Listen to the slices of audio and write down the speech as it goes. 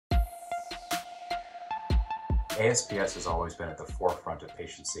ASPS has always been at the forefront of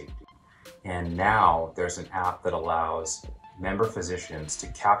patient safety. And now there's an app that allows member physicians to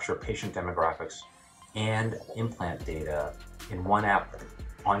capture patient demographics and implant data in one app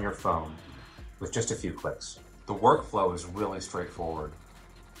on your phone with just a few clicks. The workflow is really straightforward.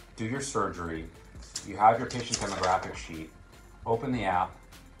 Do your surgery, you have your patient demographic sheet, open the app,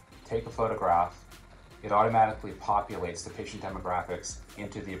 take a photograph, it automatically populates the patient demographics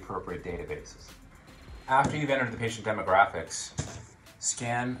into the appropriate databases. After you've entered the patient demographics,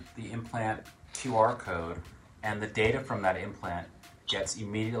 scan the implant QR code and the data from that implant gets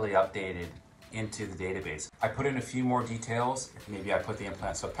immediately updated into the database. I put in a few more details. Maybe I put the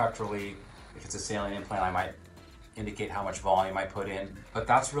implant subpectorally. If it's a saline implant, I might indicate how much volume I put in, but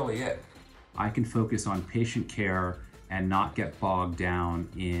that's really it. I can focus on patient care and not get bogged down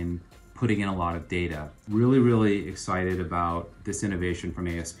in putting in a lot of data. Really excited about this innovation from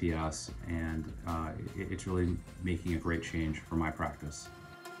ASPS, and it's really making a great change for my practice.